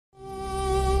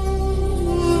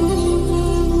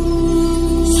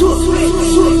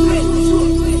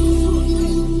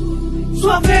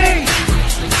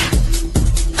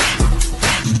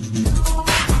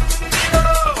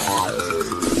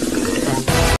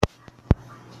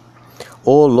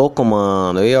Ô louco,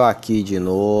 mano, eu aqui de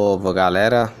novo,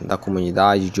 galera da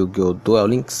comunidade de Duel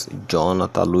Links,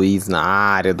 Jhonata Luiz na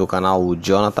área do canal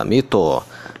Jhonata Mito.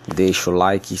 Deixa o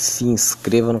like, se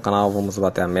inscreva no canal, vamos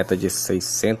bater a meta de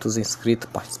 600 inscritos,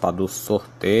 participar dos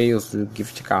sorteios do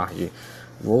gift card.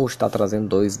 Vou estar trazendo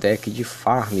dois decks de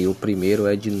farm, o primeiro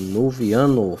é de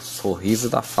Noviano, Sorriso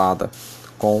da Fada,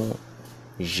 com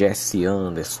Jesse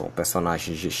Anderson,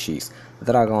 personagem GX,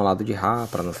 dragão ao lado de Ra,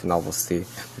 para no final você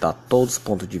dar todos os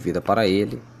pontos de vida para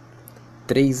ele.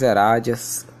 3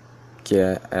 Herádias, que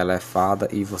ela é fada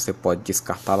e você pode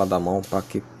descartá-la da mão para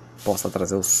que possa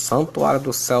trazer o Santuário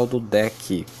do Céu do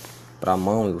deck para a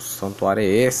mão, e o santuário é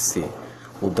esse.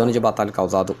 O dano de batalha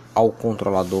causado ao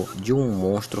controlador de um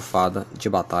monstro fada de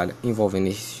batalha envolvendo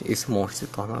esse monstro se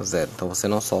torna 0, então você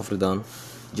não sofre dano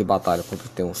de batalha quando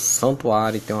tem um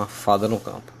santuário e tem uma fada no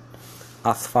campo.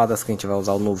 As fadas que a gente vai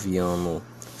usar, o Noviano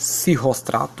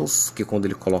Cirrostratus, que quando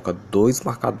ele coloca 2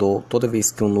 marcadores, toda vez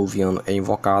que um Noviano é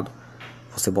invocado,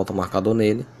 você bota um marcador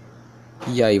nele,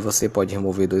 e aí você pode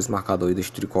remover 2 marcadores e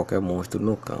destruir qualquer monstro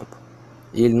no campo.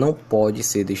 Ele não pode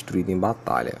ser destruído em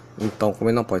batalha, então como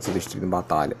ele não pode ser destruído em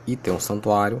batalha e tem um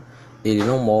santuário, ele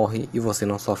não morre e você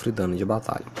não sofre dano de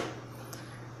batalha.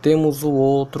 Temos o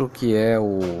outro que é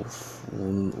o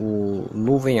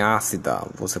Nuvem Ácida.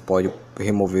 Você pode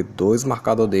remover 2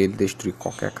 marcadores dele, destruir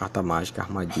qualquer carta mágica,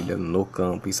 armadilha no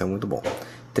campo, isso é muito bom.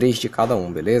 3 de cada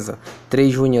um, beleza?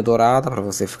 3 joinha dourada para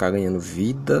você ficar ganhando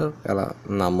vida, ela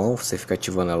na mão, você fica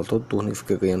ativando ela todo turno e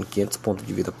fica ganhando 500 pontos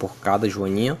de vida por cada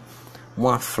joaninha.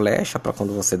 Uma flecha para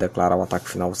quando você declarar o ataque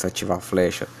final, você ativar a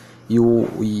flecha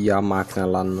e a máquina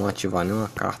lá não ativar nenhuma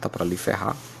carta para lhe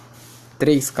ferrar.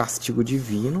 3 Castigo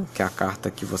Divino, que é a carta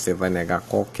que você vai negar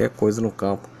qualquer coisa no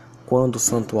campo quando o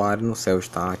Santuário no Céu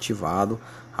está ativado.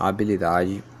 A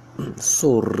habilidade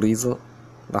Sorriso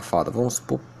da Fada. Vamos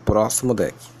pro próximo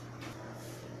deck.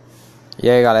 E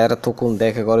aí, galera, tô com um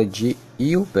deck agora de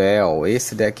Duel.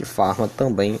 Esse deck farma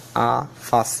também a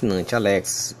Fascinante.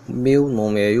 Alexis, meu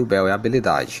nome é Duel, é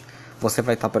habilidade. Você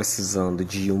vai estar precisando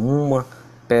de uma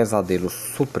Pesadelo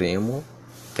Supremo,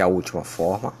 que é a última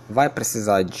forma, vai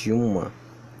precisar de uma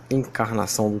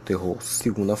Encarnação do Terror,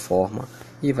 segunda forma,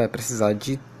 e vai precisar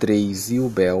de 3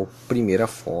 Duel, primeira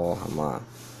forma,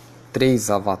 3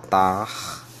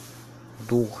 Avatar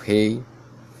do Rei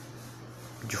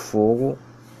de Fogo,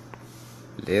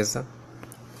 beleza?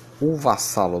 O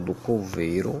Vassalo do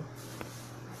Coveiro.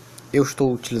 Eu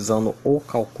estou utilizando o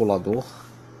Calculador,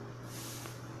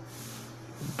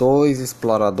 2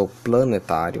 Explorador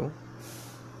Planetário,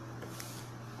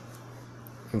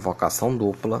 Invocação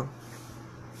dupla,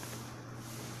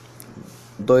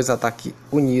 2 Ataque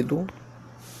Unido,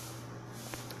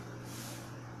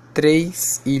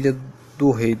 3 Ilha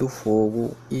do Rei do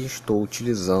Fogo, e estou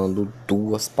utilizando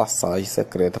 2 passagens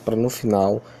secretas para no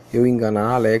final eu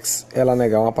enganar a Alex, ela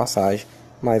negar uma passagem,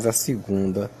 mas a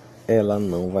segunda ela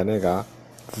não vai negar.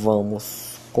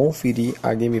 Vamos conferir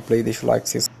a gameplay, deixa o like,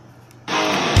 se inscreve.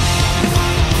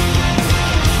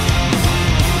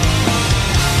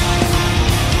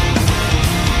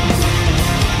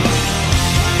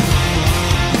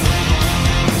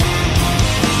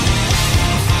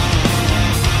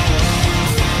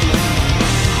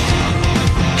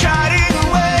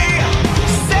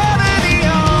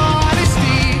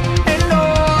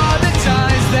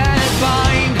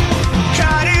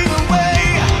 Cutting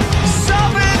away,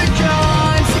 suffer the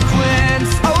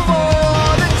consequence of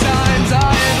all the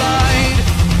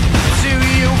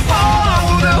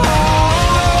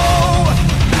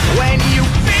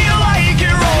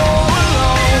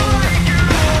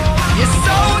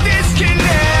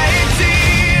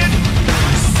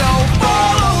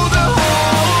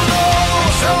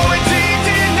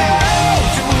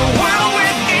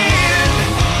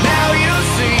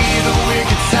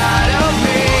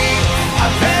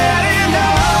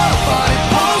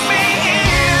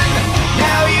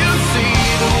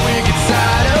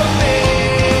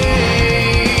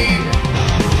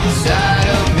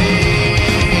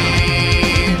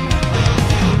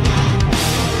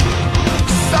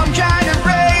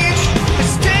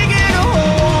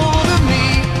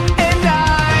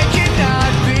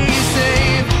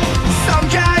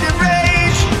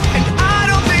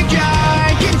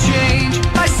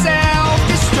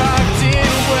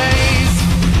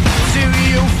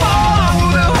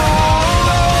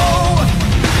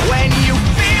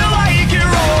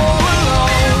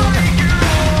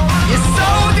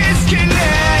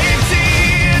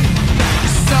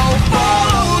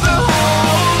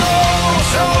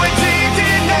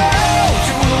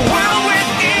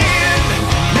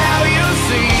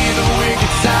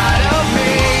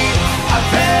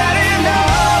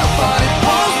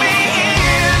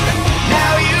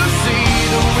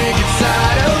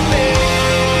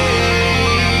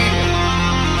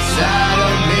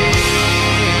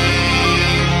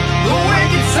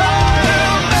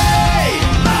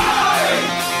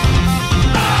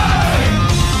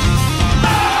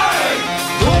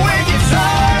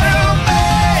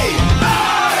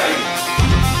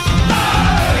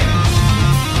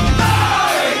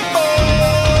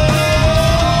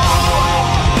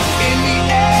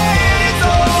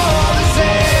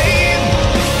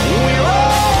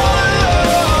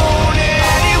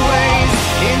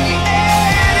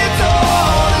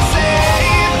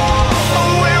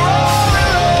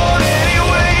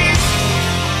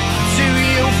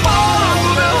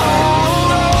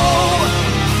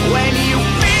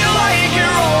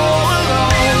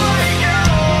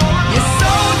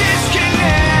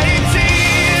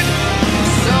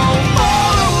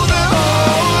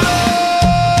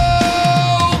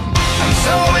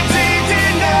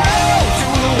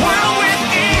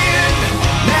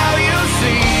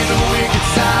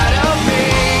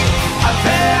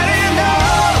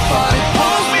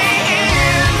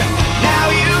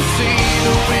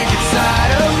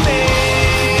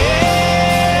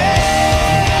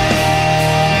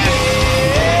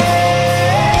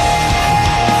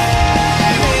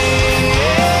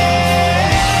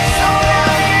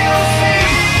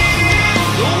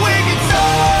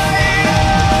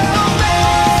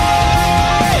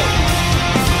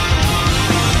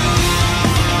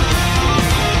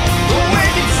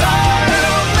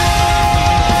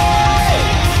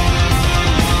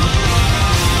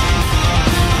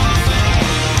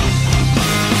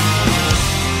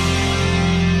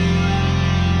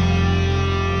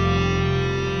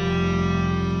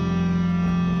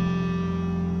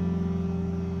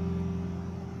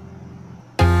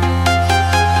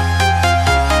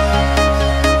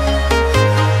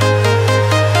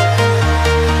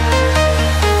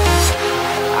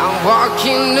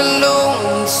walking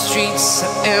alone, the streets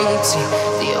are empty.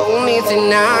 The only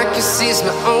thing I can see is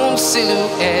my own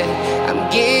silhouette. I'm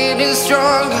getting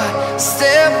stronger,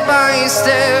 step by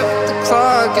step. The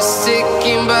clock is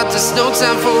ticking, but there's no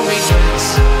time for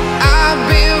regrets. I've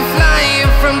been flying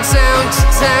from town to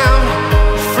town,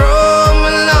 from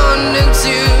London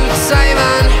to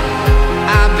Taiwan.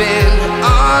 I've been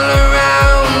all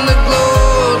around the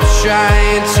globe,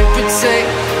 trying to protect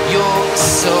your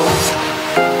soul.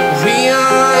 We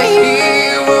are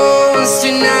heroes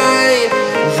tonight.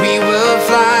 We will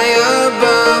fly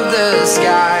above the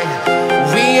sky.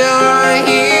 We are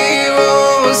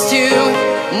heroes tonight.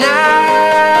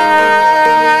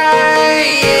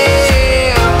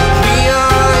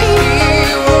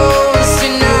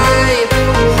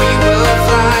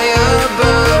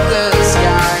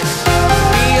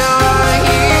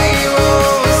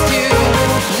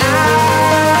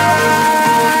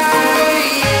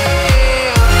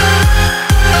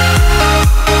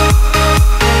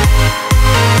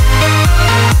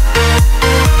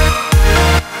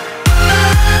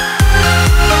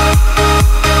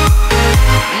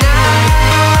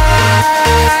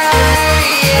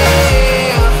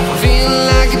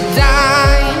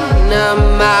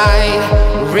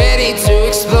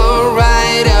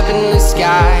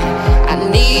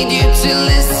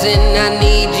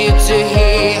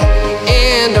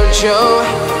 Show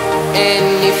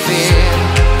any fear.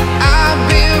 I've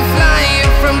been flying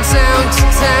from town to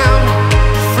town,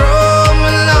 from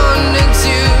London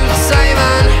to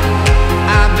Taiwan.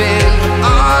 I've been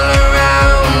all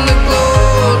around the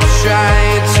globe,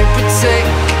 trying to protect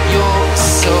your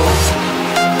soul.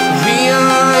 We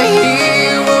are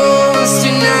heroes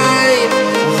tonight.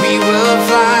 We will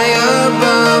fly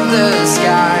above the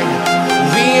sky.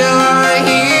 We are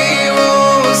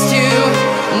heroes tonight.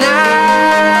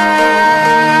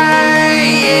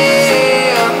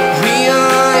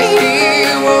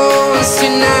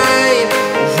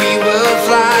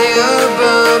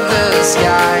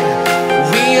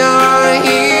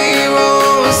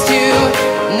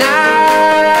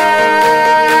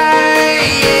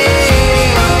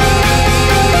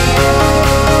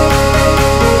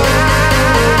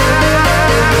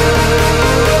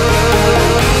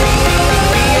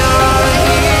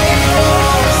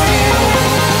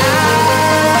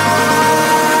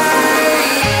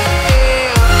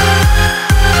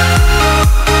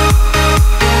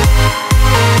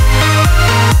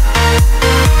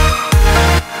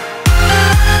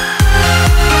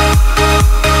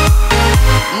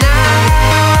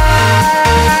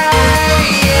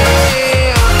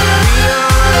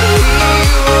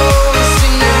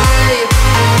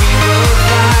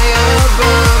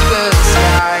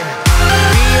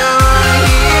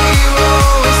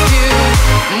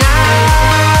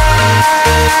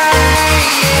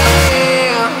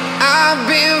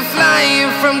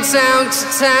 Town to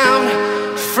town,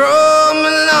 from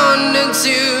London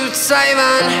to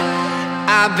Taiwan.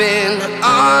 I've been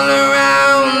all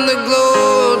around the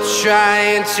globe,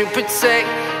 trying to protect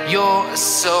your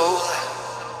soul.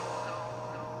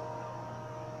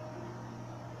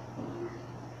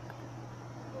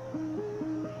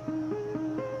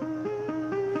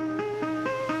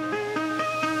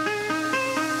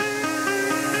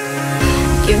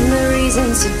 Give me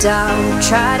reasons to doubt,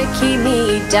 try to keep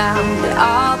me down, but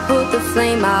I'll put the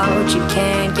flame out, you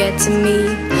can't get to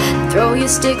me. Throw your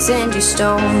sticks and your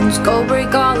stones, go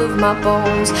break all of my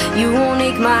bones. You won't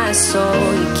ache my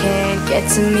soul, you can't get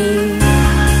to me.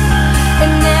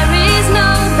 And there is no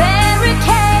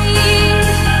barricade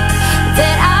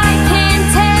that I can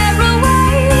tear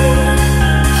away.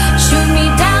 Shoot me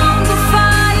down the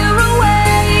fire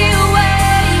away,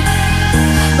 away.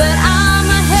 But I'm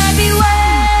a heavyweight,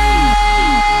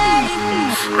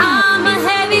 I'm a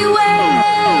heavyweight,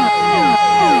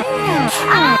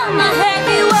 I'm a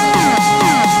heavyweight.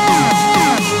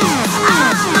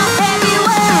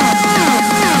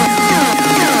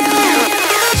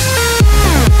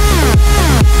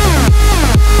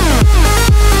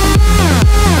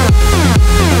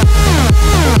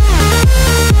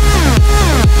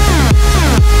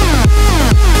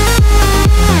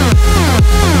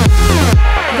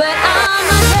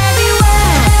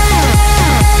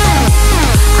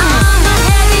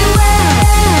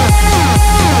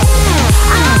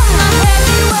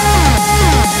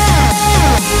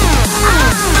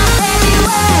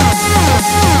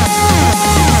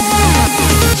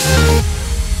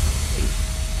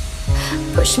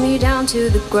 Push me down to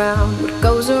the ground, what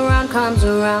goes around comes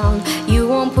around. You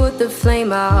won't put the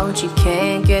flame out, you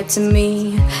can't get to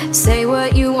me. Say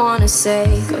what you wanna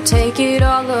say, go take it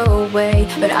all away,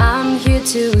 but I'm here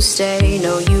to stay,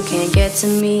 no you can't get to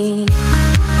me.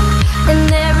 and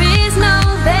there is